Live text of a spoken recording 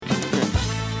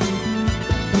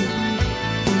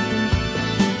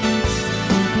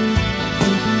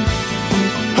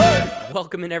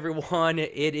Welcome in, everyone.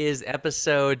 It is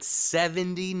episode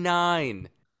 79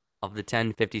 of the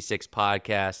 1056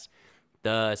 podcast,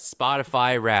 the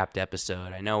Spotify Wrapped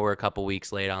episode. I know we're a couple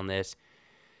weeks late on this.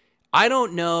 I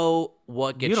don't know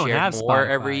what You gets don't shared have more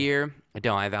every Spotify. year. I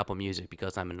don't. I have Apple Music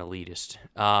because I'm an elitist.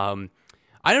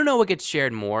 I don't know what gets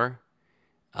shared more,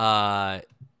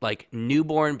 like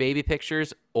newborn baby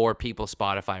pictures or people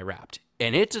Spotify Wrapped,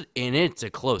 and it's a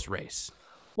close race.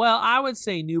 Well, I would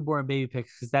say newborn baby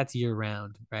pics because that's year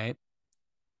round, right?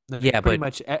 Like Yeah, pretty but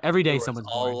much every there day was someone's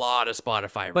a born. lot of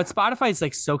Spotify But Wrapped. Spotify is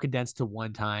like so condensed to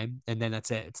one time, and then that's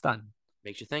it. It's done.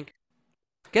 Makes you think.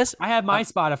 Guess I have my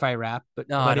Spotify rap, but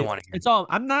no, I but don't it's want to hear it's it. all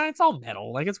I'm not. It's all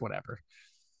metal. Like it's whatever.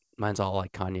 Mine's all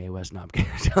like Kanye West. No, I'm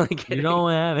kidding. Totally You kidding.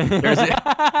 don't have There's a, it,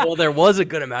 well, there was a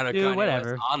good amount of dude. Kanye West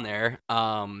Whatever. on there.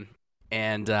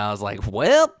 And I was like,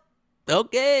 well,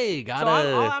 okay, So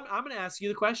gotta, I'm gonna ask you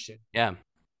the question. yeah,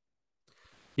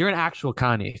 You're an actual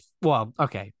Kanye. Well,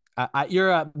 okay. You're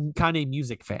a Kanye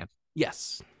music fan.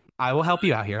 yes. I will help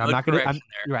you out here. I'm Good not gonna. correction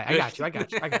You're right. I there. got you. I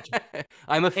got you. I got you.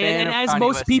 I'm a and, fan and of as Kanye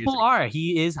most West people music. are,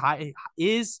 he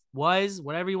was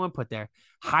whatever you want to put there,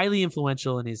 highly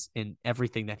influential in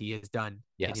everything that he has done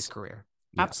in his Yes. career.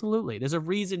 Yeah. Absolutely, there's a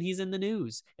reason he's in the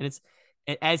news, and it's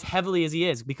as heavily as he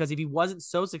is, because if he wasn't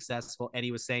so successful and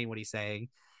he was saying what he's saying,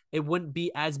 it wouldn't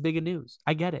be as big a news.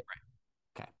 I get it.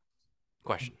 Okay.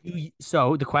 Question.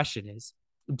 So the question is,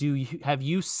 have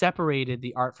you separated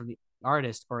the art from the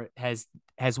artist, or has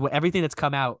everything that's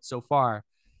come out so far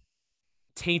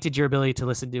tainted your ability to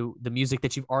listen to the music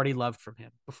that you've already loved from him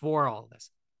before all of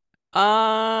this?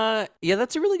 Yeah,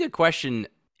 that's a really good question.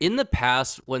 In the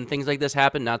past, when things like this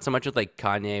happen, not so much with like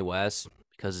Kanye West,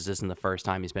 because this isn't the first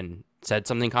time he's been said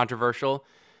something controversial.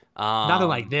 Nothing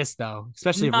like this though,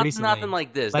 especially recently. Nothing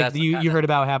like this. Like That's you heard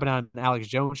about what happened on Alex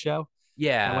Jones show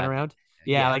that went yeah, around.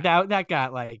 Yeah, yeah. like that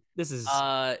got like this is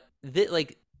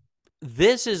Like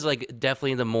this is like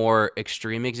definitely the more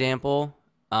extreme example.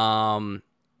 And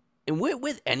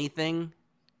with anything,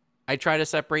 I try to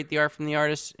separate the art from the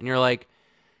artist. And you're like,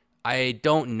 I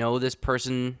don't know this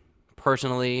person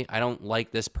personally. I don't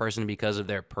like this person because of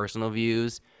their personal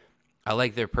views. I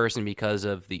like their person because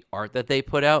of the art that they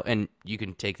put out. And you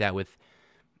can take that with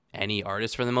any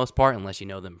artist for the most part, unless you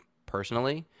know them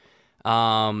personally.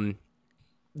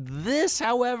 This,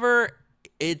 however,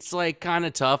 it's like kind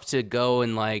of tough to go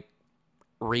and like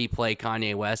replay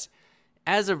Kanye West.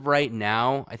 As of right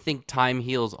now, I think time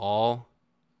heals all.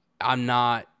 I'm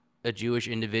not a Jewish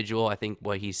individual. I think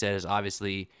what he said is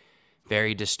obviously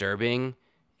very disturbing,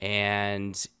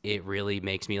 and it really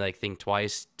makes me like think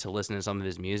twice to listen to some of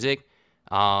his music.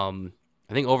 I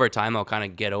think over time I'll kind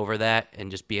of get over that and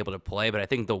just be able to play, but I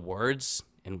think the words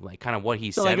and like kind of what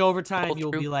he so said like over will time go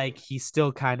you'll through. be like he's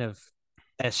still kind of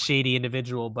a shady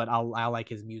individual, but I like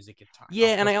his music in time.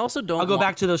 Yeah, and I also I'll don't go want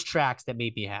back to those tracks that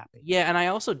made me happy. Yeah, and I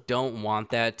also don't want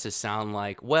that to sound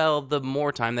like, well, the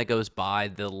more time that goes by,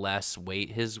 the less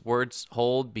weight his words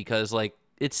hold, because like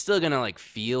it's still gonna like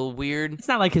feel weird. It's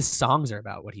not like his songs are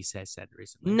about what he said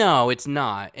recently. No, it's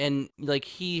not. And like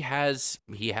he has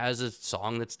a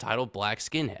song that's titled Black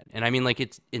Skinhead. And I mean like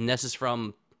and this is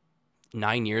from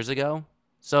 9 years ago.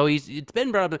 So it's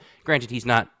been brought up. Granted, he's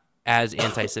not as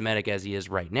anti-Semitic as he is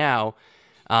right now.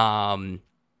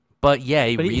 But yeah,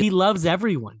 He loves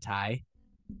everyone, Ty.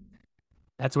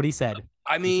 That's what he said.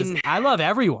 I He says, mean, I love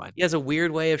everyone. he has a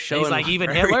weird way of And showing he's like, love even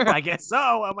for Hitler? everyone. I guess so.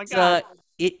 Oh my It's, God.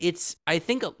 it's I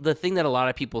think the thing that a lot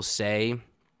of people say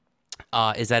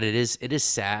is that it is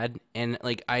sad, and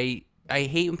like I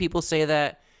hate when people say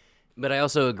that, but I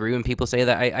also agree when people say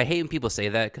that. I hate when people say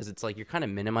that because it's like you're kind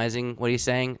of minimizing what he's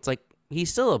saying. It's like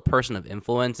he's still a person of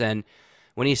influence, and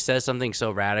when he says something so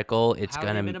radical, it's How are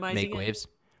gonna you minimizing make it? waves.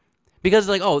 Because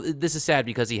like, oh, this is sad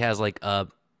because he has like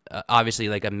obviously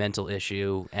like a mental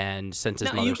issue, and since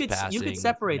his No, mother's passing, you could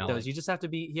separate those. like, You just have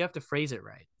to you have to phrase it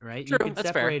right, right? true, You can that's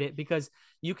fair. separate it because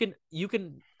you can.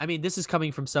 I mean, this is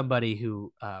coming from somebody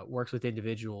who works with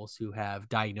individuals who have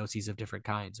diagnoses of different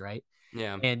kinds, right?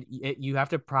 Yeah, And you have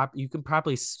to you can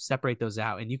properly separate those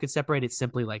out, and you can separate it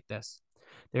simply like this: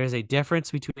 there is a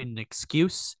difference between an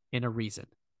excuse and a reason.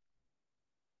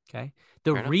 Okay,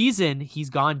 the fair enough. reason he's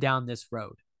gone down this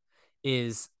road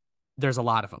is there's a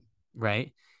lot of them,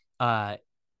 right?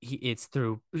 It's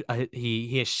through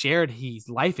he has shared his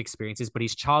life experiences, but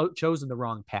he's chosen the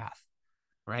wrong path,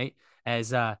 right?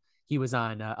 As he was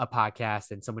on a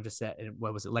podcast and someone just said,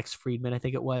 what was it, Lex Friedman, I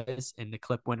think it was, and the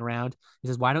clip went around. He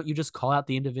says, why don't you just call out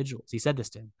the individuals? He said this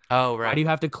to him. Oh, Why right. do you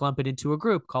have to clump it into a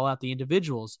group? Call out the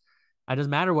individuals. It doesn't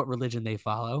matter what religion they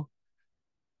follow.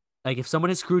 Like if someone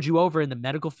has screwed you over in the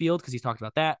medical field, because he's talked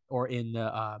about that, or in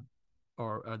the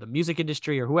or the music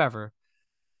industry or whoever,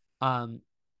 um,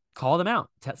 call them out,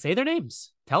 say their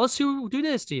names, tell us who do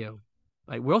this to you.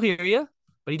 Like, we'll hear you.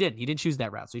 But he didn't. He didn't choose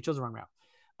that route, so he chose the wrong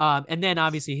route. And then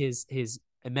obviously his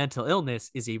mental illness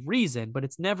is a reason, but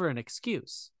it's never an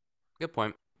excuse, Good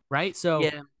point. right? So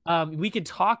Yeah, we can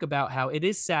talk about how it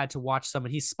is sad to watch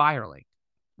someone, he's spiraling,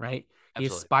 right? He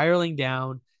is absolutely. spiraling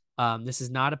down. This is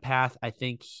not a path. I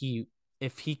think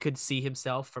if he could see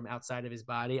himself from outside of his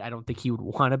body, I don't think he would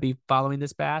want to be following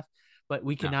this path. But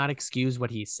we No. cannot excuse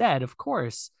what he said, of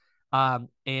course.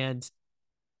 And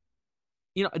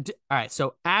all right.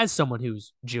 So as someone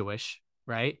who's Jewish,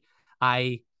 right?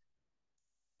 I,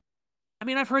 I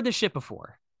mean, I've heard this shit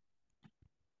before,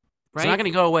 It's not right? going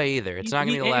to go away either. It's not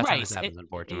going to be the last time Right. this happens,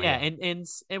 unfortunately. Yeah. Yeah.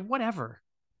 And whatever,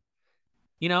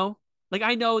 like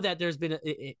I know that there's been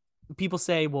people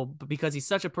say, well, because he's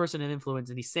such a person of influence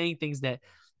and he's saying things that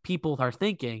people are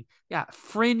thinking, yeah,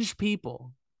 fringe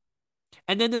people.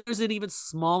 And then there's an even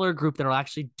smaller group that will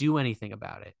actually do anything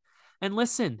about it. And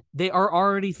listen, they are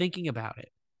already thinking about it.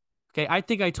 Okay. I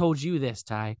think I told you this,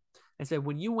 Ty. I said,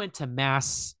 when you went to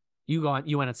mass, you went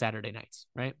on Saturday nights,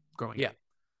 right? Growing Yeah. up.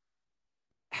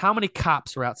 How many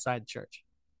cops were outside the church?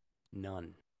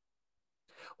 None.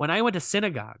 When I went to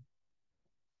synagogue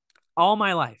all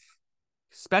my life,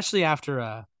 especially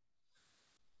after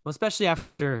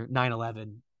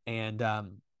 9/11, and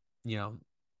you know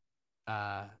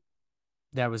uh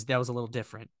that was a little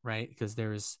different, right? Because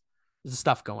there's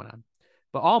stuff going on.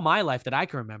 But all my life that I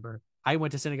can remember, I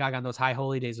went to synagogue on those high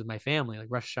holy days with my family, like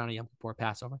Rosh Hashanah, Yom Kippur,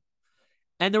 Passover,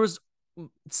 and there was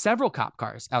several cop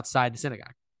cars outside the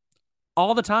synagogue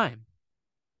all the time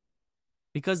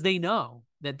because they know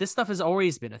that this stuff has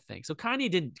always been a thing. So Kanye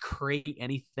didn't create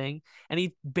anything, and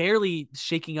he barely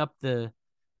shaking up the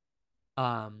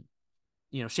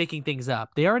shaking things up.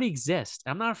 They already exist.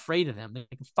 I'm not afraid of them. They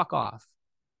can fuck off.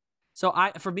 So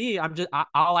for me,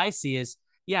 all I see is,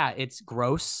 yeah, it's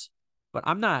gross, but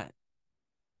I'm not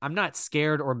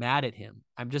scared or mad at him.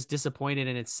 I'm just disappointed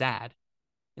and it's sad.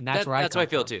 And that's where I That's how I come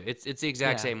feel from. too. It's the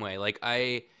exact Yeah. same way. Like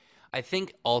I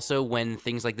think also when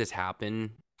things like this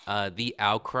happen, the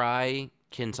outcry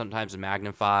can sometimes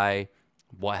magnify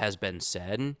what has been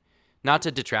said. Not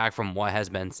to detract from what has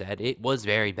been said. It was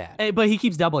very bad. But he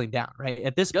keeps doubling down, right?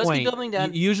 At this Does keep point, doubling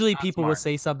down. usually Not people will smart.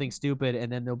 say something stupid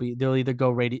and then they'll either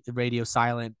go radio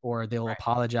silent or they'll Right.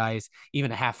 apologize,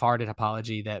 even a half-hearted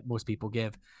apology that most people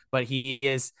give. But he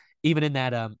is even in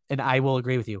that and I will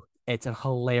agree with you. It's a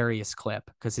hilarious clip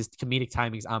because his comedic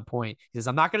timing is on point. He says,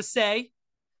 "I'm not going to say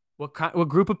what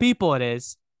group of people it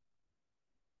is,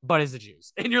 but it's the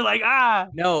Jews." And you're like,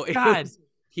 No, God,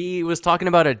 he was talking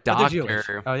about a but they're Jewish.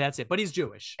 doctor. Oh, that's it. But he's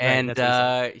Jewish, right? And That's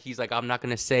what he said. he's like, I'm not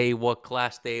going to say what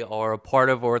class they are a part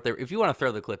of, or if you want to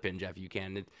throw the clip in, Jeff, you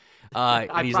can. I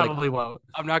And he's like, probably won't.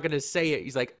 I'm not going to say it.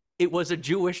 He's like, it was a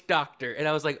Jewish doctor. And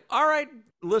I was like, all right,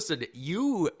 listen,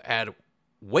 you had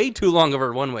way too long of a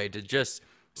runway to just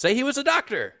say he was a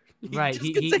doctor. You Right. just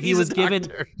He could he say he he's a was given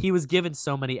doctor. he was given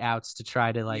so many outs to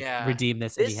try to like Yeah. redeem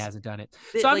this, and he This, hasn't done it.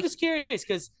 So I'm like, just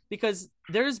curious because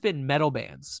there's been metal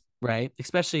bands, right?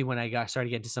 Especially when I got started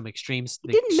getting to some the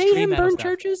didn't extreme Mayhem metal burn stuff.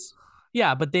 churches?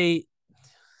 Yeah, but they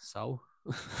so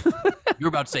You were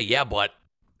about to say, yeah, but.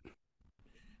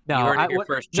 no, You heard I it here what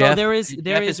first, no Jeff. there is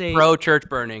Jeff is a pro church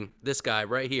burning. This guy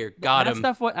right here got that him.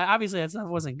 stuff. What obviously that stuff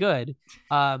wasn't good.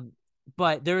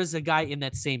 But there is a guy in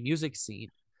that same music scene.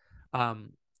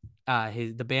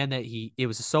 The band that it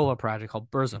was a solo project called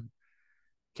Burzum.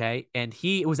 Okay. And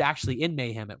he was actually in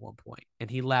Mayhem at one point and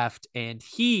he left, and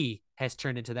he has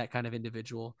turned into that kind of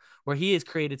individual where he has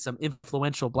created some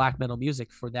influential black metal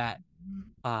music for that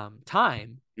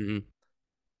time. Mhm.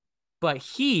 But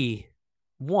he,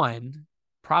 one,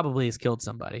 probably has killed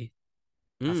somebody.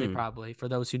 I'll say Mm, probably. For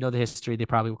those who know the history, they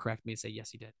probably will correct me and say, yes,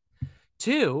 he did.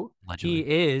 Two, allegedly.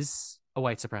 he is a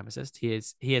white supremacist.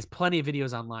 He has plenty of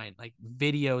videos online, like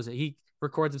videos that he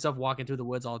records himself walking through the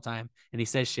woods all the time, and he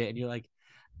says shit, and you're like,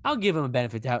 I'll give him a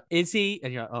benefit of doubt. Is he?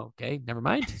 And you're like, oh, okay, never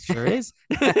mind. Sure is.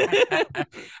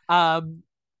 um,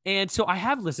 and so I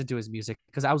have listened to his music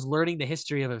because I was learning the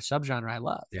history of a subgenre I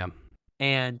love. Yeah.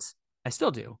 And I still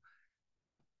do.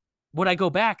 Would I go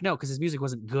back? No, because his music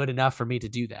wasn't good enough for me to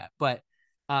do that. But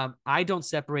I don't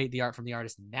separate the art from the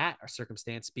artist in that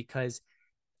circumstance because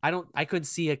I couldn't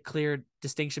see a clear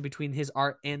distinction between his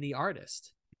art and the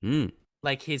artist. Mm.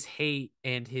 Like his hate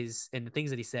and the things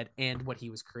that he said and what he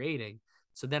was creating.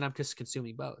 So then I'm just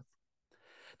consuming both.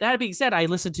 That being said, I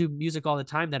listen to music all the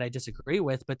time that I disagree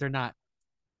with, but they're not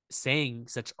saying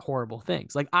such horrible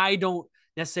things. Like I don't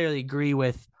necessarily agree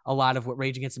with a lot of what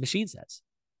Rage Against the Machine says.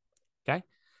 Okay.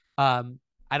 I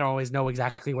don't always know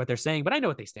exactly what they're saying, but I know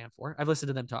what they stand for. I've listened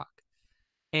to them talk.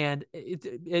 And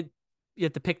you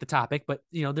have to pick the topic, but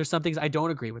there's some things I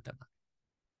don't agree with them.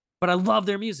 But I love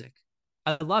their music.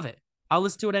 I love it. I'll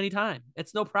listen to it anytime.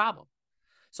 It's no problem.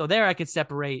 So there I could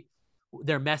separate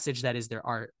their message that is their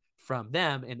art from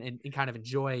them and kind of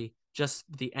enjoy just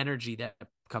the energy that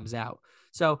comes out.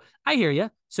 So I hear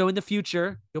you. So in the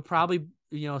future, you'll probably,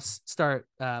 start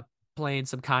playing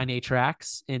some Kanye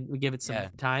tracks and we give it some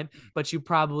time, but you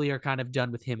probably are kind of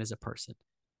done with him as a person.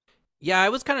 Yeah, I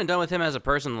was kind of done with him as a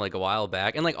person like a while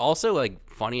back, and like also like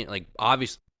funny, like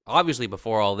obviously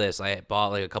before all this, I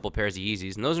bought like a couple pairs of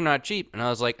Yeezys, and those are not cheap, and I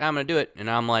was like, I'm gonna do it, and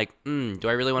I'm like, do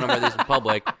I really want to wear these in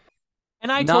public?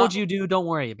 And I Not told you, dude, don't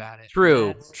worry about it.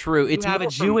 true. You have a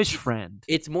Jewish friend.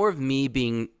 It's more of me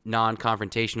being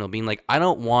non-confrontational, being like, I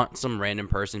don't want some random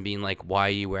person being like, why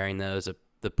are you wearing those?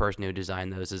 The person who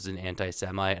designed those is an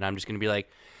anti-Semite, and I'm just gonna be like,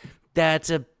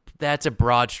 that's a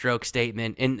broad stroke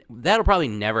statement, and that'll probably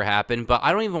never happen. But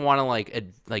I don't even want to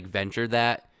like venture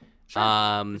that. Sure.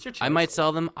 I might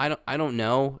sell them. I don't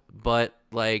know, but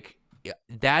like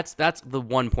that's the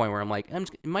one point where I'm like,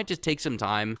 it might just take some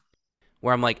time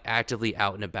where I'm like actively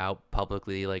out and about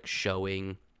publicly, like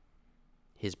showing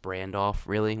his brand off,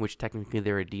 really, which technically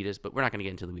they're Adidas, but we're not going to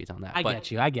get into the weeds on that. I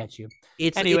get you.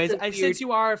 Anyways, since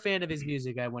you are a fan of his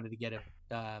music, I wanted to get it.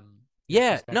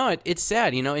 Yeah, no, it's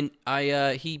sad, and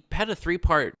he had a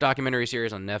 3-part documentary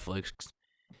series on Netflix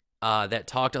that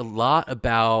talked a lot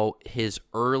about his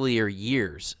earlier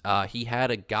years. He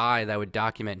had a guy that would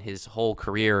document his whole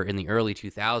career in the early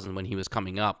 2000s when he was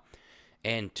coming up,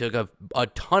 and took a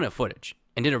ton of footage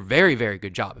and did a very, very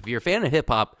good job. If you're a fan of hip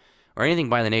hop or anything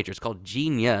by the nature, it's called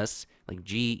Genius, like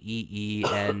Geeny.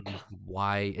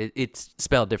 It's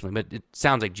spelled differently, but it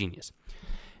sounds like genius.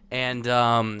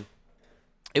 And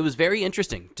it was very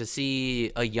interesting to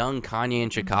see a young Kanye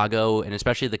in Chicago, and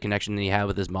especially the connection that he had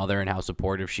with his mother and how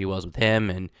supportive she was with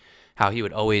him, and how he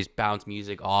would always bounce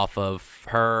music off of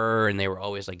her, and they were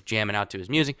always like jamming out to his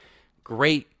music.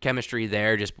 Great chemistry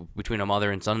there just between a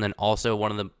mother and son. And then also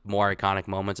one of the more iconic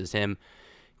moments is him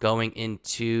going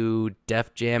into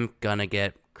Def Jam, gonna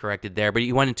get corrected there, but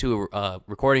he went into a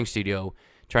recording studio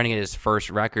trying to get his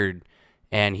first record,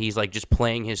 and he's like just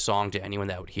playing his song to anyone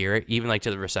that would hear it, even like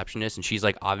to the receptionist, and she's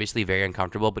like obviously very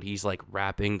uncomfortable, but he's like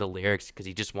rapping the lyrics because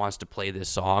he just wants to play this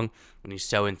song, and he's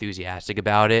so enthusiastic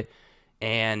about it.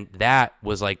 And that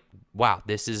was like, wow,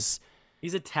 he's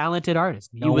a talented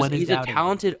artist. He's a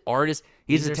talented artist.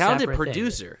 He's a talented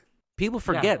producer. People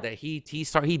forget that he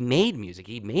made music.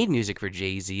 He made music for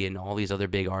Jay-Z and all these other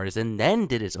big artists, and then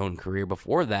did his own career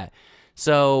before that.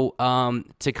 So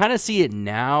to kind of see it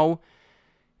now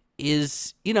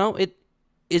is, it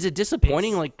is it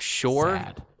disappointing? Like, sure,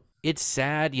 sad. It's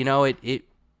sad. It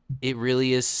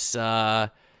really is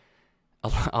a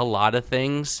lot of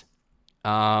things. So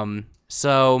I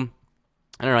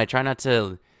don't know. I try not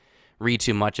to read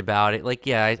too much about it. Like,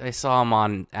 yeah, I saw him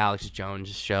on Alex Jones'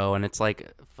 show, and it's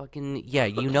like, fucking, yeah,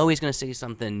 he's going to say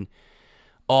something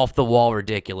off the wall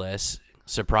ridiculous.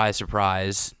 Surprise,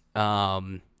 surprise.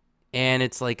 And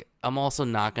it's like, I'm also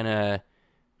not going to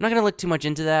look too much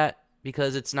into that,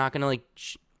 because it's not going to, like,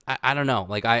 I don't know.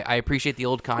 Like, I appreciate the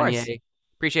old Kanye.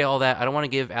 Appreciate all that. I don't want to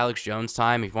give Alex Jones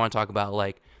time. If you want to talk about,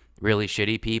 like, really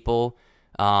shitty people,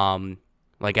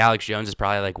 like, Alex Jones is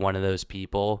probably, like, one of those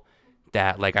people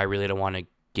that, like, I really don't want to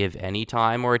give any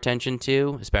time or attention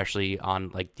to, especially on,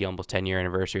 like, the almost 10-year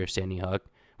anniversary of Sandy Hook,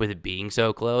 with it being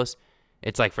so close.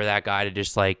 It's like, for that guy to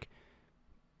just, like,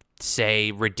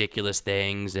 say ridiculous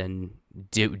things and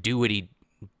do what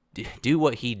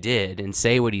he did and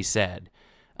say what he said.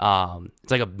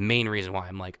 It's like a main reason why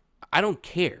I'm like, I don't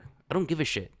care. I don't give a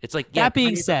shit. It's like, yeah, that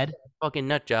being said, fucking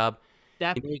nut job.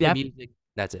 Music.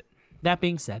 That's it. That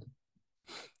being said,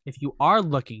 if you are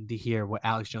looking to hear what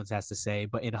Alex Jones has to say,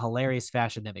 but in a hilarious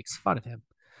fashion that makes fun of him,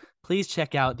 please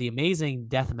check out the amazing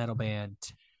death metal band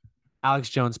Alex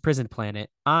Jones Prison Planet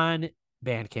on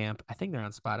Bandcamp. I think they're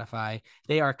on Spotify.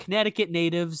 They are Connecticut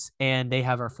natives, and they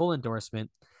have our full endorsement.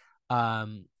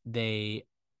 They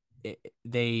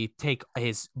take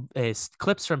his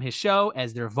clips from his show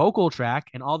as their vocal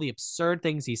track and all the absurd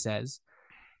things he says,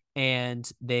 and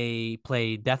they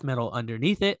play death metal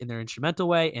underneath it in their instrumental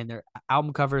way, and their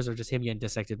album covers are just him getting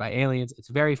dissected by aliens. It's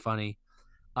very funny.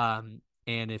 And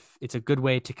if it's a good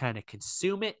way to kind of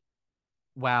consume it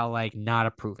while like not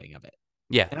approving of it.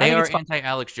 Yeah, and they are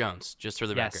anti-Alex Jones, just for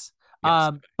the record. Yes.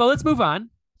 But let's move on.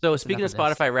 So speaking of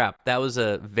Spotify Wrapped, that was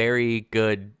a very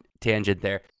good tangent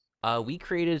there. We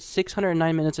created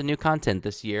 609 minutes of new content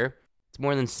this year. It's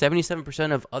more than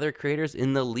 77% of other creators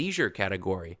in the leisure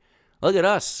category. Look at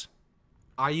us.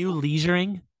 Are you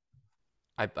leisuring?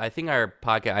 I think our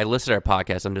podcast. I listed our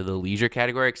podcast under the leisure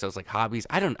category because I was like hobbies.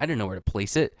 I didn't know where to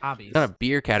place it. Hobbies. It's not a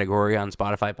beer category on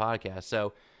Spotify podcast.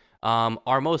 So,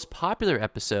 our most popular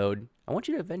episode. I want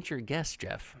you to venture a guess,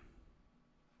 Jeff.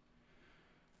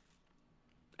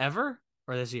 Ever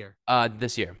or this year?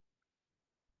 This year.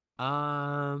 Okay,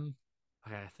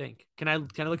 I think. Can I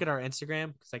look at our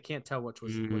Instagram? Because I can't tell which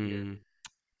was what year.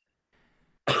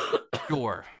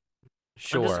 Sure.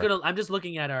 I'm just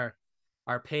looking at our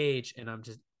page, and I'm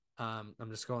just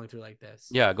scrolling through like this.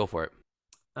 Yeah, go for it.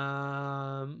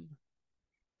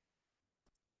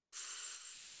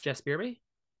 Jess Beerby?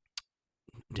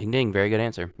 Ding ding, very good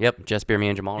answer. Yep, Jess Beerme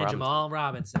and Jamal Robinson. Jamal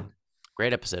Robinson.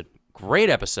 Great episode. Great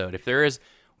episode. If there is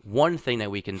one thing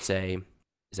that we can say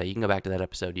is that you can go back to that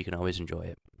episode, you can always enjoy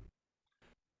it.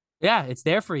 Yeah, it's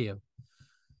there for you.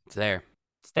 It's there.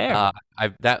 It's there.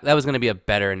 That was going to be a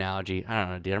better analogy. I don't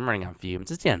know, dude. I'm running on fumes.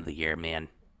 It's the end of the year, man.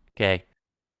 Okay.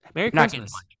 Merry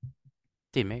Christmas.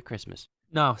 Dude, Merry Christmas.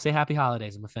 No, say Happy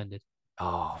Holidays. I'm offended.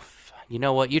 Oh, you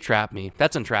know what? You trapped me.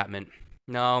 That's entrapment.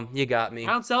 No, you got me.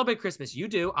 I don't celebrate Christmas. You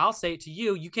do. I'll say it to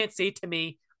you. You can't say it to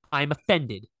me. I'm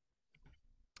offended.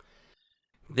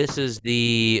 This is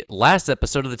the last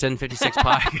episode of the 1056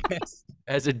 podcast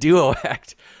as a duo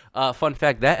act. Fun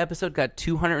fact, that episode got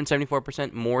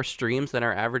 274% more streams than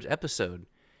our average episode.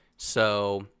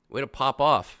 So, way to pop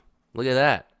off. Look at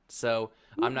that. So,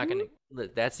 I'm not going to...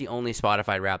 That's the only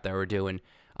Spotify rap that we're doing.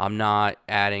 I'm not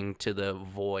adding to the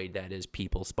void that is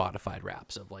people's Spotify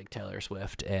raps of like Taylor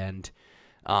Swift and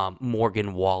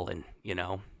Morgan Wallen, you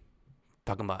know?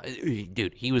 Talking about...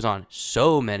 Dude, he was on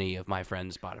so many of my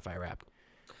friends' Spotify rap.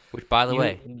 Which, by the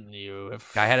way,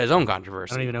 guy had his own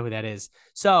controversy. I don't even know who that is.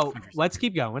 So let's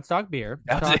keep going. Let's talk beer.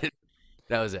 That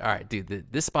was it. All right, dude.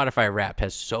 This Spotify rap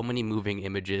has so many moving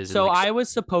images. So I was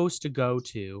supposed to go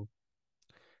to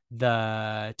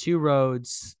the Two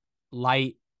Roads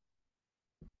lighting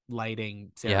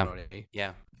ceremony.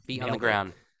 Yeah. Feet on the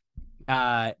ground.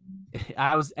 I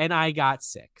got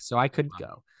sick, so I couldn't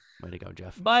go. Way to go,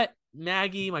 Jeff. But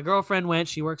Maggie, my girlfriend, went.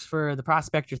 She works for the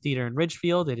Prospector Theater in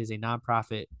Ridgefield. It is a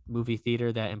nonprofit movie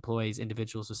theater that employs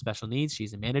individuals with special needs.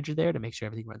 She's a manager there to make sure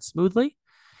everything runs smoothly.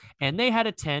 And they had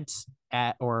a tent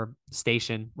or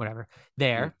station, whatever,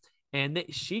 there. Mm-hmm. And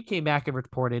she came back and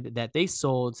reported that they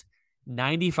sold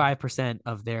 95%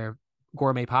 of their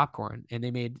gourmet popcorn, and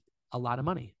they made a lot of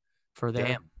money for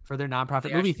their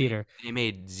nonprofit movie theater. They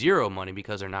made zero money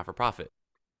because they're not for profit.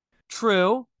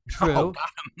 True. Oh,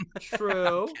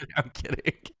 True. I'm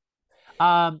kidding.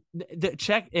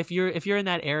 Check if you're in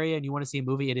that area and you want to see a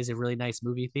movie. It is a really nice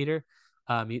movie theater.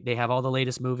 They have all the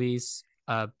latest movies.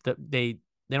 They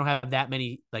don't have that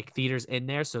many like theaters in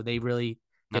there, so they really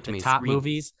get the top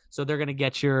movies. So they're gonna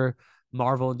get your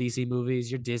Marvel and DC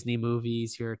movies, your Disney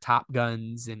movies, your Top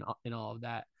Guns, and all of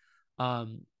that.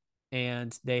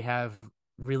 And they have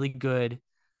really good.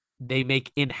 They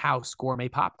make in-house gourmet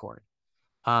popcorn.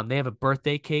 They have a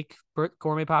birthday cake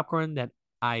gourmet popcorn that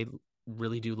I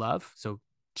really do love. So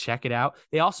check it out.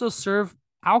 They also serve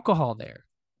alcohol there.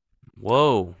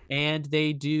 Whoa. And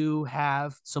they do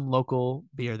have some local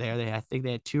beer there. I think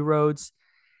they had Two Roads.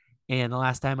 And the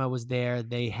last time I was there,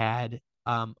 they had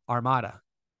Armada.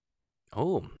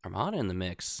 Oh, Armada in the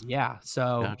mix. Yeah.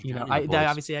 So, that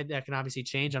can obviously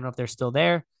change. I don't know if they're still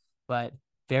there, but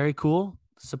very cool.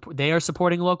 They are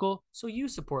supporting local, so you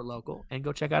support local and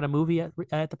go check out a movie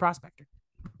at the Prospector.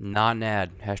 Not an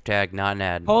ad. Hashtag not an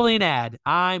ad. Totally an ad.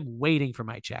 I'm waiting for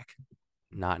my check.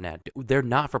 Not an ad. They're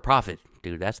not for profit,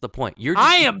 dude. That's the point.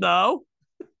 I am though.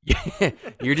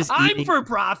 You're just. I'm for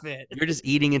profit. You're just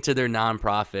eating into their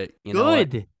nonprofit. You know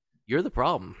what? You're the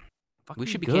problem. We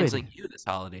should be canceling you this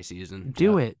holiday season.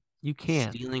 Do it. You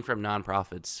can't. Stealing from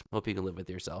nonprofits. Hope you can live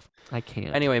with yourself. I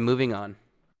can't. Anyway, moving on.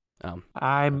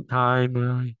 I'm.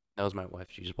 That was my wife.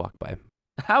 She just walked by.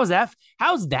 How's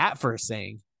that for a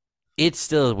saying? It's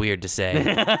still weird to say.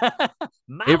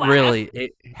 It wife.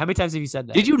 Really. How many times have you said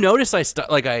that? Did you notice I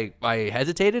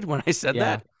hesitated when I said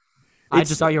that? I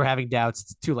just thought you were having doubts.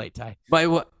 It's too late, Ty. By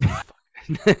what?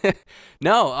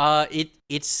 No.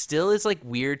 It still is like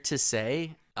weird to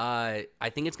say. I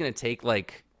think it's gonna take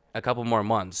like a couple more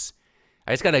months.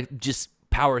 I just gotta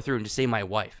power through and just say my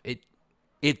wife.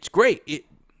 It's great.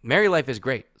 Married life is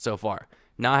great so far.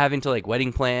 Not having to like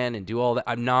wedding plan and do all that.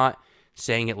 I'm not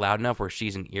saying it loud enough where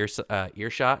she's in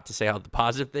earshot to say all the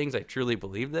positive things. I truly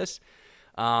believe this.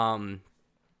 Married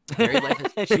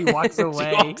life is She walks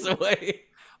away. She walks away.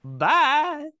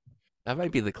 Bye. That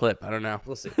might be the clip. I don't know.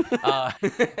 We'll see.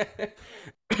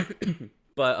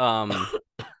 But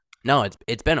no,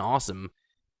 it's been awesome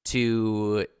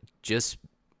to just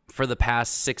for the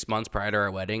past 6 months prior to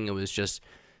our wedding. It was just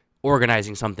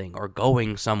organizing something or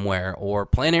going somewhere or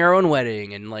planning our own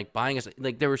wedding and like buying us.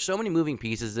 Like there were so many moving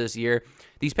pieces this year.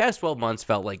 These past 12 months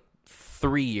felt like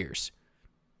 3 years.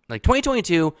 Like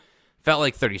 2022 felt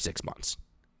like 36 months.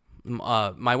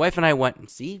 My wife and I went and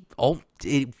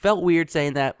it felt weird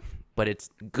saying that, but it's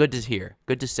good to hear,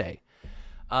 good to say.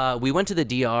 We went to the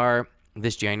DR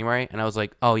this January, and I was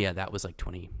like, oh yeah, that was like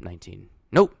 2019.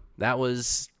 Nope, that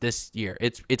was this year.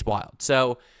 It's wild.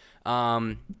 So,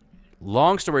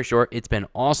 long story short, it's been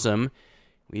awesome.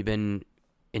 We've been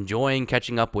enjoying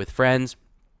catching up with friends.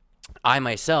 I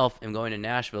myself am going to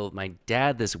Nashville with my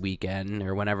dad this weekend,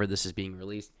 or whenever this is being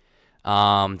released,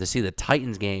 to see the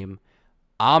Titans game.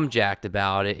 I'm jacked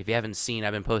about it. If you haven't seen,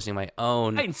 I've been posting my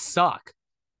own. Titans suck.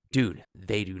 Dude,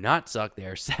 they do not suck. They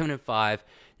are 7-5.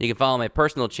 You can follow my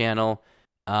personal channel,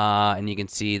 and you can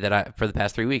see that for the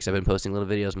past 3 weeks, I've been posting little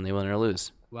videos when they win or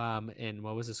lose. And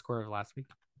what was the score of last week?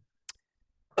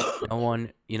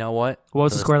 You know what? What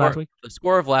was the score last week? The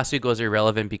score of last week was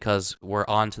irrelevant because we're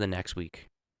on to the next week.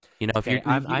 You know, Okay,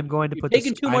 I'm going to put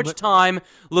taking too much time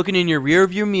looking in your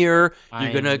rearview mirror,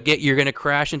 you're gonna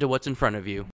crash into what's in front of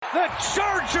you. The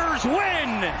Chargers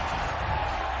win.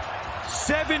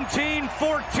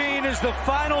 17-14 is the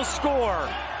final score.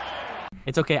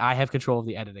 It's okay. I have control of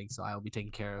the editing, so I will be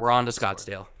taking care of. We're on to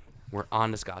Scottsdale.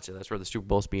 That's where the Super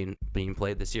Bowl's being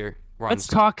played this year. Let's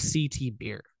talk CT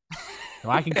beer.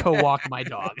 So I can go walk my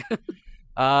dog.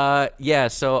 Yeah.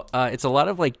 So it's a lot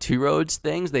of like Two Roads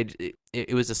things.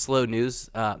 It was a slow news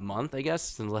month, I guess,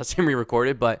 since the last time we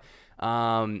recorded. But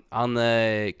on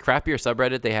the craft beer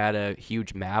subreddit, they had a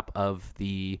huge map of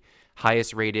the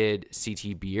highest rated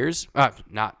CT beers,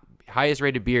 not highest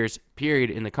rated beers, period,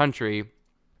 in the country.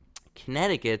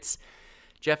 Connecticut's.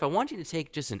 Jeff, I want you to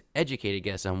take just an educated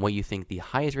guess on what you think the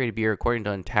highest rated beer, according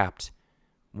to Untapped,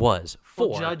 was for.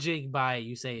 Well, judging by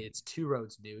you say it's Two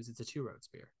Roads news, it's a Two Roads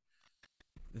beer.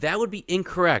 That would be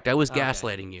incorrect. I was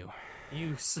gaslighting you.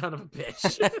 You son of a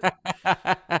bitch.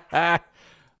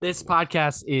 This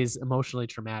podcast is emotionally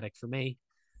traumatic for me.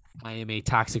 I am a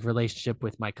toxic relationship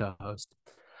with my co-host.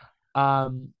 I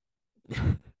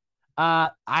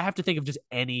have to think of just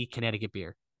any Connecticut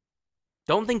beer.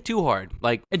 Don't think too hard.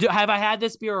 Like, have I had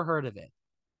this beer or heard of it?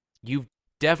 You've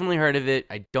definitely heard of it.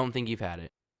 I don't think you've had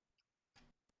it.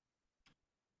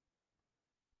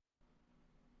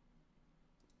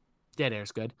 Dead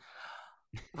Air's good.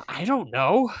 I don't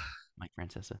know. Mike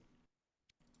Francesa.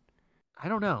 I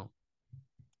don't know.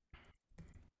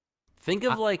 Think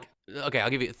of I'll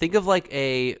give you. Think of like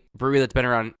a brewery that's been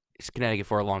around Connecticut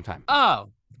for a long time. Oh,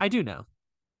 I do know.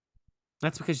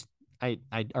 That's because I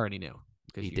already knew.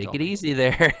 You take it easy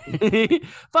there.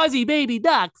 Fuzzy Baby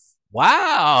Ducks.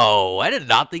 Wow, I did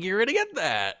not think you were gonna get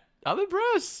that. I'm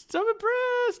impressed. Look at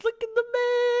the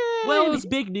man. Well, it was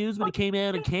big news when it came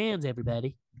out in cans,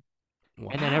 everybody.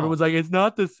 Wow. And then everyone's like, it's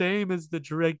not the same as the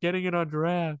getting it on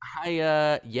draft.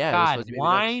 Yeah. God,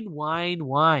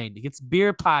 wine. It's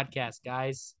beer podcast,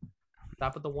 guys.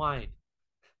 Stop with the wine.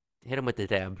 Hit him with the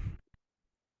tab.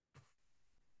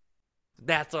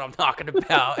 That's what I'm talking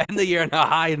about. End the year on a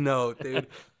high note, dude.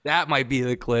 That might be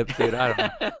the clip, dude. I don't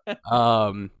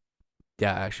know.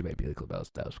 Yeah, actually might be the clip.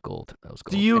 That was gold.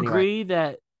 Do you agree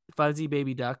that Fuzzy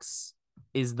Baby Ducks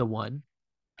is the one?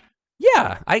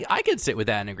 Yeah, I could sit with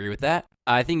that and agree with that.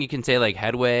 I think you can say like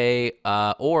Headway,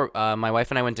 or my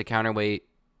wife and I went to Counterweight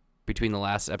between the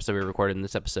last episode we recorded and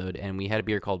this episode, and we had a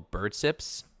beer called Bird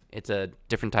Sips. It's a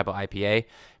different type of IPA.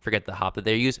 Forget the hop that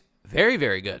they use. Very,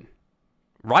 very good.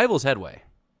 Rivals Headway.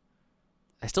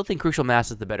 I still think Crucial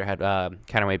Mass is the better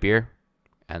Counterweight beer,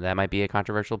 and that might be a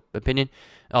controversial opinion.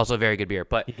 Also, a very good beer,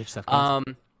 but I'm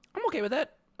okay with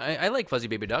that. I like Fuzzy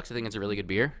Baby Ducks. I think it's a really good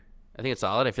beer. I think it's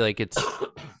solid. I feel like it's.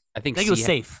 I think it was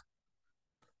safe.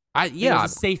 It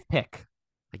was a safe pick.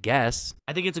 I guess.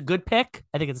 I think it's a good pick.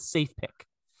 I think it's a safe pick.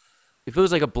 If it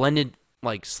was like a blended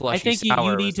like slushy, I think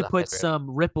you need to put favorite. Some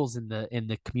ripples in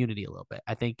the community a little bit.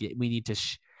 I think we need to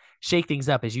shake things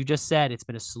up. As you just said, it's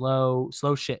been a slow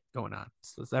shit going on.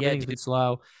 So everything's been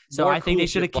slow. So I think they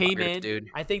should have came in. Dude.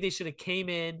 I think they should have came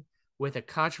in with a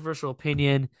controversial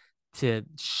opinion to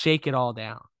shake it all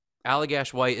down.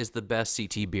 Allagash White is the best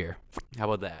CT beer. How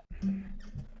about that?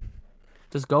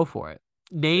 Just go for it.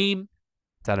 Name.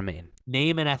 It's out of Maine.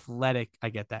 Name an athletic. I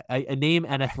get that. Name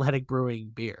an athletic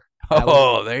brewing beer.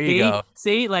 There you go.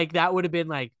 See, like that would have been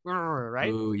like,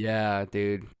 right? Ooh, yeah,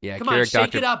 dude. Yeah, come on,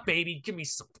 shake it up, baby. Give me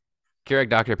something. Keurig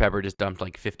Dr. Pepper just dumped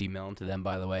like 50 mil into them,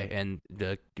 by the way, and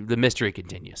the mystery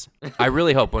continues. I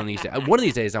really hope one of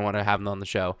these days I want to have them on the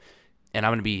show, and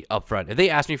I'm gonna be upfront. If they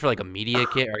ask me for like a media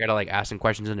kit, or I gotta like ask them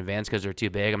questions in advance because they're too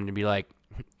big, I'm gonna be like,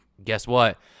 guess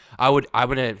what? I'm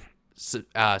gonna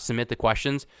submit the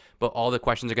questions, but all the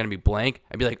questions are going to be blank.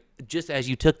 I'd be like, just as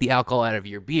you took the alcohol out of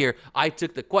your beer, I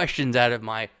took the questions out of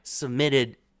my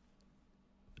submitted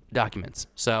documents.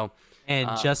 So, And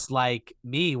just like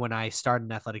me, when I start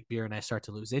an athletic beer and I start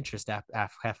to lose interest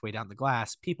halfway down the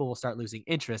glass, people will start losing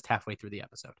interest halfway through the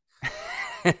episode.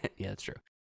 yeah, that's true.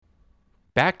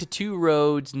 Back to Two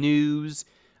Roads news.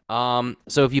 So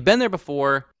if you've been there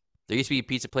before, there used to be a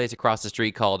pizza place across the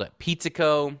street called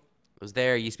Pizzico. It was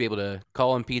there. You used to be able to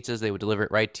call in pizzas. They would deliver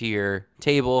it right to your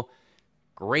table.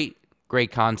 Great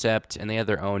concept. And they have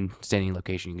their own standing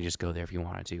location. You can just go there if you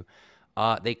wanted to.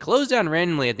 They closed down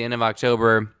randomly at the end of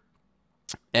October.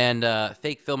 And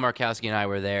fake Phil Markowski and I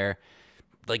were there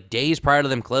like days prior to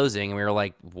them closing. And we were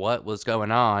like, what was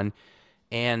going on?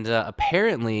 And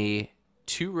apparently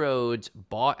Two Roads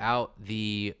bought out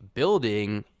the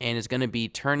building and is going to be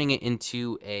turning it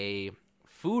into a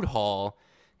food hall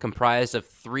comprised of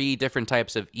 3 different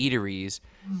types of eateries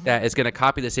that is going to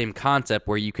copy the same concept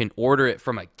where you can order it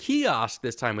from a kiosk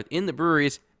this time within the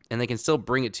breweries and they can still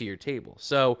bring it to your table.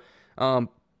 So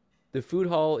the food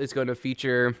hall is going to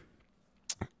feature,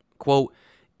 quote,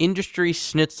 Industry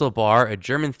Schnitzel Bar, a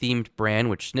German-themed brand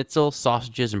with schnitzel,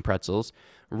 sausages, and pretzels.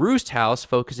 Roost House,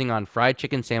 focusing on fried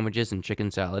chicken sandwiches and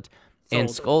chicken salads. And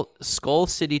Skull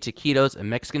City Taquitos, a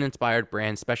Mexican-inspired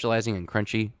brand specializing in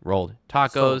crunchy rolled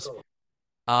tacos.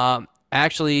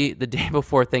 Actually, the day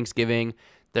before Thanksgiving,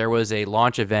 there was a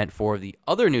launch event for the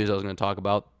other news I was going to talk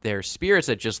about. Their spirits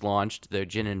that just launched, their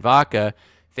gin and vodka.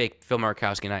 Fake Phil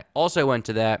Markowski and I also went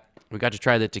to that. We got to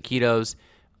try the taquitos.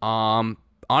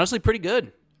 Honestly, pretty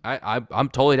good. I'm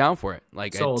totally down for it.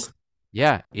 Like, Sold.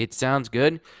 Yeah, it sounds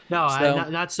good. No,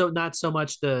 not so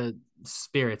much the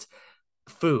spirits,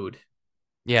 food.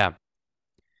 Yeah,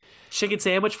 chicken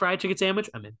sandwich, fried chicken sandwich.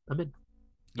 I'm in.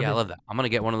 I love that. I'm gonna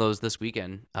get one of those this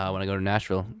weekend when I go to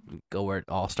Nashville. Go where it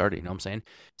all started. You know what I'm saying?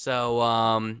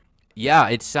 So, yeah,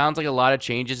 it sounds like a lot of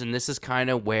changes, and this is kind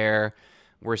of where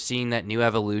we're seeing that new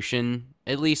evolution,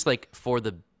 at least like for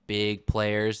the big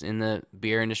players in the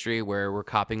beer industry, where we're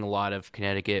copying a lot of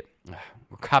Connecticut,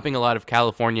 we're copying a lot of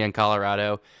California and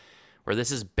Colorado, where this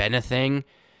has been a thing,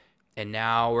 and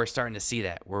now we're starting to see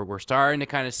that. We're starting to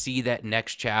kind of see that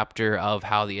next chapter of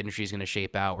how the industry is going to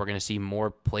shape out. We're going to see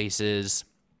more places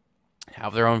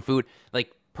have their own food,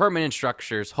 like permanent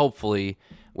structures, hopefully,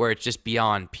 where it's just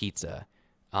beyond pizza.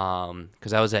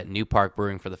 Because I was at New Park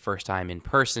Brewing for the first time in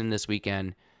person this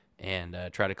weekend and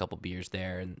tried a couple beers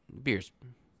there, and beer's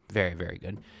very, very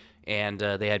good. And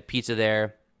they had pizza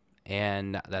there,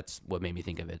 and that's what made me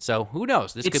think of it. So who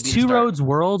knows? This could be Two Roads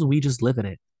world. We just live in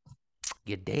it.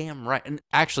 You're damn right. And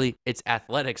actually, it's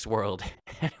athletics world.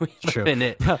 We True. live in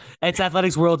it. It's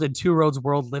athletics world, and Two Roads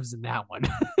world lives in that one.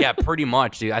 Yeah, pretty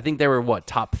much, dude. I think they were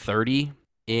top 30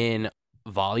 in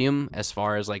volume as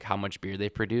far as like how much beer they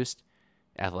produced,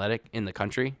 athletic in the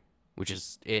country, which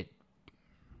is it.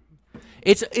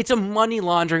 It's a money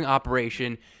laundering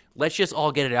operation. Let's just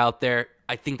all get it out there.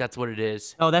 I think that's what it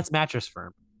is. Oh, that's Mattress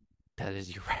Firm. That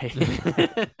is, you're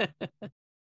right.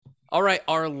 All right,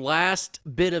 our last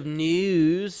bit of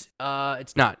news.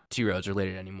 It's not Two Roads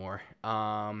related anymore.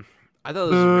 I thought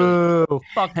it was really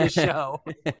fuck this show.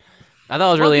 I thought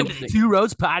it was really Welcome to interesting. Two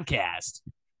Roads podcast.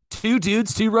 2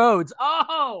 dudes, 2 roads.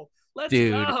 Oh, let's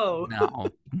Dude, go.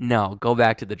 no, go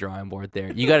back to the drawing board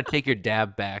there. You got to take your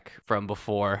dab back from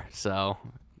before, so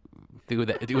do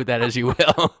with that as you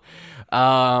will.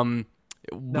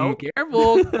 Nope.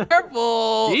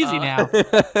 Careful. Easy now.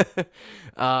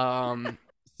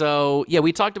 So yeah,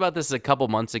 we talked about this a couple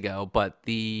months ago, but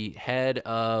the head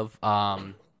of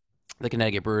the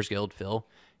Connecticut Brewers Guild, Phil,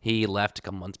 he left a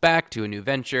couple months back to a new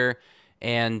venture,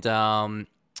 and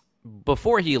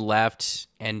before he left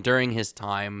and during his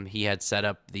time, he had set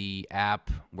up the app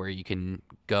where you can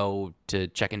go to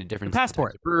check into different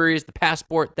Passport breweries. The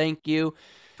Passport, thank you.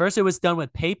 First, it was done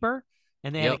with paper,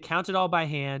 and they had Yep. it counted all by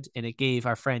hand, and it gave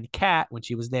our friend Kat, when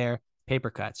she was there,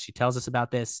 paper cuts. She tells us about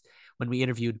this when we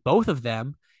interviewed both of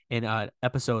them in an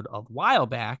episode a while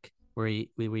back where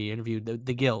we interviewed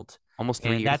the guild. Almost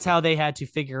 3 And years. that's how they had to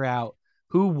figure out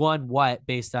who won what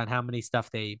based on how many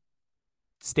stuff they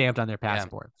stamped on their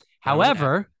passport.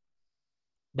 However,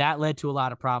 that led to a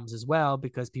lot of problems as well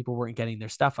because people weren't getting their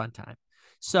stuff on time.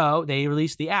 So they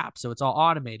released the app, so it's all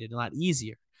automated and a lot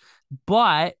easier.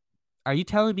 But are you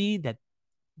telling me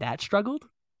that struggled?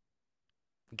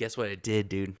 Guess what it did,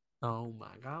 dude? Oh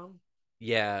my God.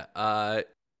 Yeah.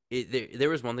 There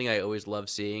was one thing I always loved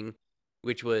seeing,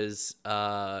 which was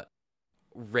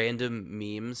random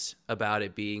memes about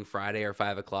it being Friday or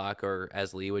 5 o'clock, or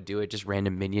as Lee would do it, just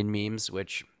random Minion memes,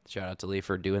 which shout out to Lee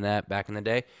for doing that back in the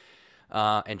day.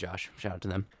 And Josh, shout out to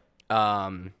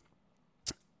them.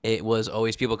 it was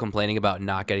always people complaining about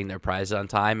not getting their prizes on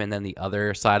time, and then the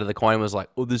other side of the coin was like,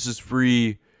 "Oh, this is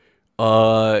free.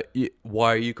 Why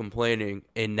are you complaining?"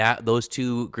 And those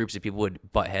two groups of people would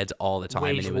butt heads all the time,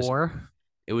 Wage and war.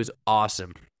 it was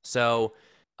awesome. So,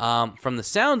 from the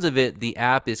sounds of it, the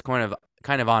app is kind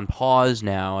of on pause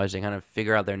now as they kind of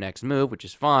figure out their next move, which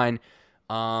is fine.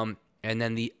 And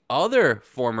then the other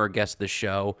former guest of the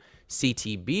show,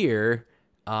 CT Beer,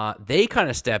 they kind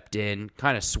of stepped in,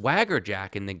 kind of swagger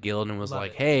jack in the guild, and was Love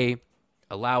like, it. "Hey,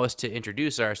 allow us to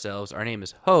introduce ourselves. Our name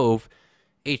is Hove,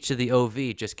 H to the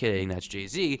OV." Just kidding, that's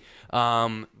Jay-Z.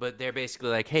 But they're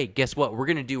basically like, "Hey, guess what? We're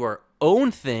gonna do our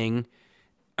own thing,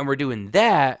 and we're doing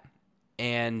that."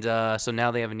 And so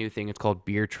now they have a new thing. It's called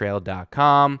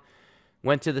beertrail.com.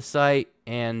 Went to the site,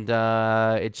 and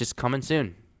it's just coming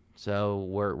soon. So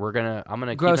I'm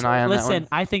gonna keep an eye on that Listen, one.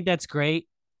 I think that's great.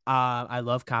 I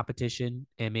love competition,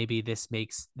 and maybe this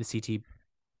makes the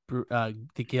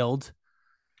the guild,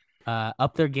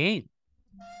 up their game.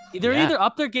 They're Yeah. either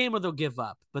up their game or they'll give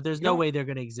up. But there's no know- way they're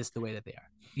going to exist the way that they are.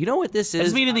 You know what this I is?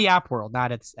 just mean in the app world,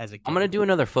 not as a guild. I'm gonna do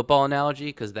another football analogy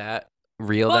because that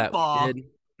reel Football. that we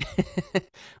did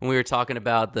when we were talking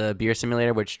about the beer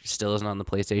simulator, which still isn't on the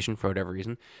PlayStation for whatever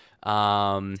reason.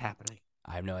 What's happening?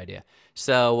 I have no idea.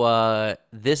 So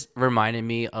this reminded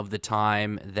me of the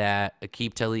time that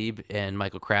Aqib Talib and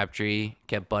Michael Crabtree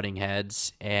kept butting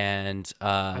heads, and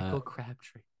Michael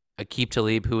Crabtree. Aqib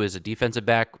Talib, who is a defensive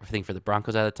back, I think for the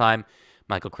Broncos at the time.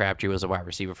 Michael Crabtree was a wide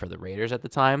receiver for the Raiders at the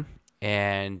time,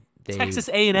 and they. Texas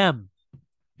A&M.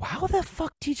 How the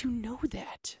fuck did you know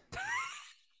that?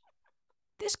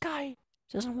 This guy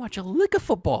doesn't watch a lick of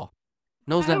football.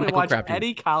 Knows that Michael watch Crabtree.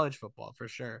 any college football for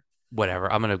sure.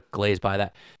 Whatever. I'm gonna glaze by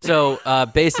that. So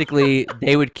basically,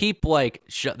 they would keep like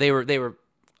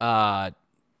Aqib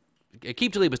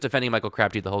Talib was defending Michael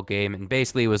Crabtree the whole game, and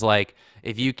basically was like,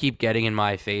 if you keep getting in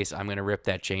my face, I'm gonna rip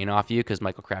that chain off you, because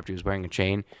Michael Crabtree was wearing a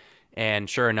chain. And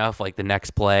sure enough, like the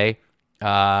next play,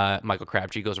 Michael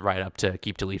Crabtree goes right up to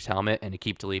Aqib Talib's helmet, and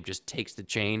Aqib Talib just takes the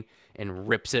chain and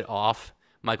rips it off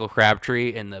Michael Crabtree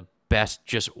in the best,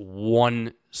 just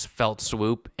one felt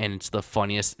swoop, and it's the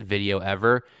funniest video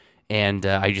ever. And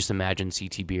I just imagine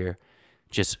CT Beer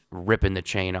just ripping the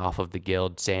chain off of the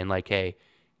guild, saying like, "Hey,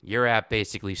 your app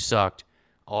basically sucked.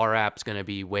 Our app's gonna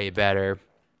be way better."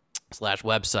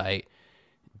 /website.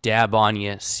 Dab on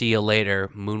you. See you later.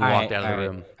 Moonwalked out of the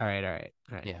room. All right.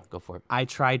 Yeah, go for it. I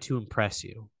tried to impress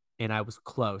you, and I was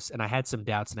close, and I had some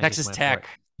doubts. And Texas I just went for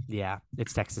Tech. it. Yeah,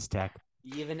 it's Texas Tech.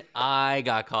 Even I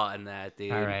got caught in that,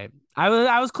 dude. All right,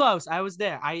 I was close. I was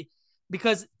there.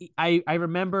 Because I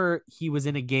remember he was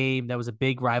in a game that was a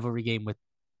big rivalry game with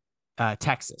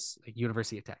Texas, like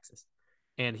University of Texas,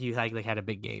 and he like had a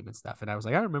big game and stuff. And I was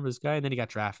like, I remember this guy, and then he got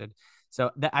drafted.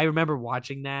 So I remember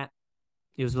watching that.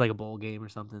 It was like a bowl game or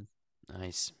something.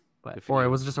 Nice. Or it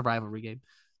was just a rivalry game.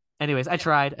 Anyways, I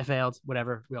tried. I failed.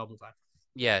 Whatever. We all move on.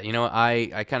 Yeah, you know,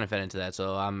 I kind of fed into that,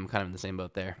 so I'm kind of in the same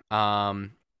boat there.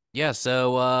 Yeah,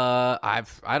 so I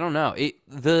don't know.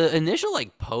 The initial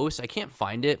like post, I can't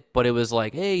find it, but it was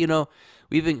like, "Hey, you know,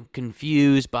 we've been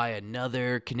confused by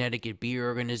another Connecticut beer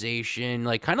organization,"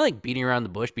 like kind of like beating around the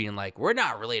bush, being like, "We're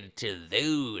not related to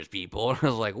those people." And I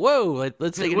was like, "Whoa,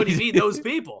 let's take it What do you easy." mean those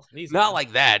people? Not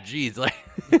like that. Jeez, like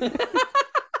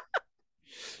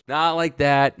not like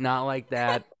that. Not like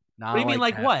that. Not What do you mean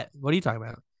like that. what? What are you talking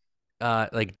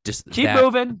about? Like just Keep that,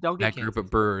 moving. Don't get that group of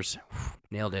brewers.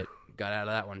 Nailed it. Got out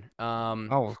of that one.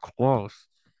 Oh, close.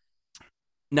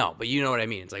 No, but you know what I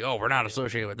mean. It's like, oh, we're not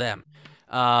associated with them.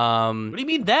 What do you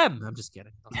mean them? I'm just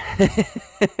kidding.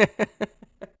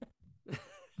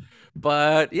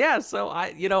 But yeah, so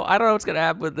I don't know what's gonna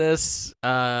happen with this.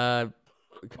 Kind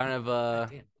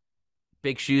of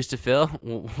big shoes to fill.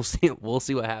 We'll see. We'll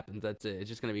see what happens. That's it. It's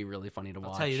just gonna be really funny to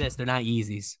watch. I'll tell you this: they're not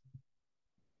Yeezys.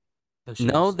 Those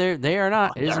No, shoes. they are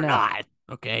not. It is They're not. not.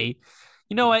 Okay.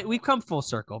 You know what? We've come full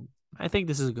circle. I think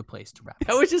this is a good place to wrap.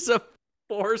 That was just a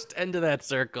forced end to that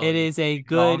circle. It is a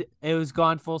good. It was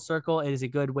gone full circle. It is a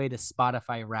good way to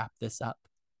Spotify wrap this up.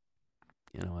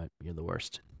 You know what? You're the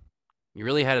worst. You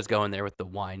really had us going there with the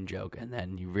wine joke, and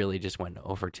then you really just went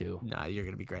 0 for 2. Nah, you're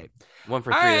gonna be great. 1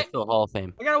 for All 3. right. That's still Hall of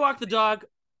Fame. I gotta walk the dog.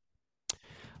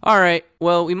 All right.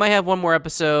 Well, we might have one more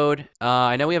episode.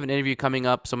 I know we have an interview coming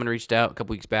up. Someone reached out a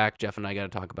couple weeks back. Jeff and I got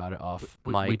to talk about it off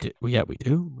mic. We do. Yeah, we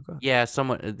do. Okay. Yeah,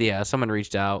 someone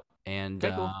reached out, and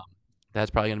Okay, cool. that's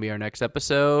probably gonna be our next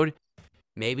episode.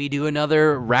 Maybe do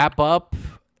another wrap up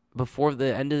before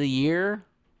the end of the year.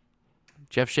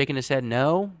 Jeff shaking his head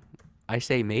no. I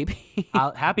say maybe.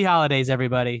 Happy holidays,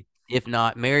 everybody. If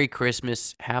not, Merry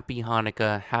Christmas, Happy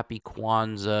Hanukkah, Happy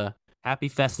Kwanzaa. Happy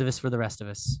Festivus for the rest of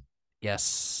us.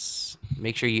 Yes. Yes.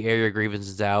 Make sure you air your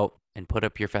grievances out and put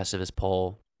up your Festivus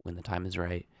poll when the time is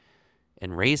right.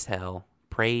 And raise hell,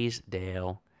 praise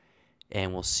Dale.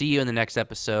 And we'll see you in the next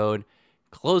episode.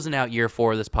 Closing out year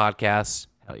 4 of this podcast.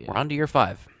 Hell yeah. We're on to year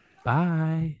 5.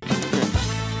 Bye.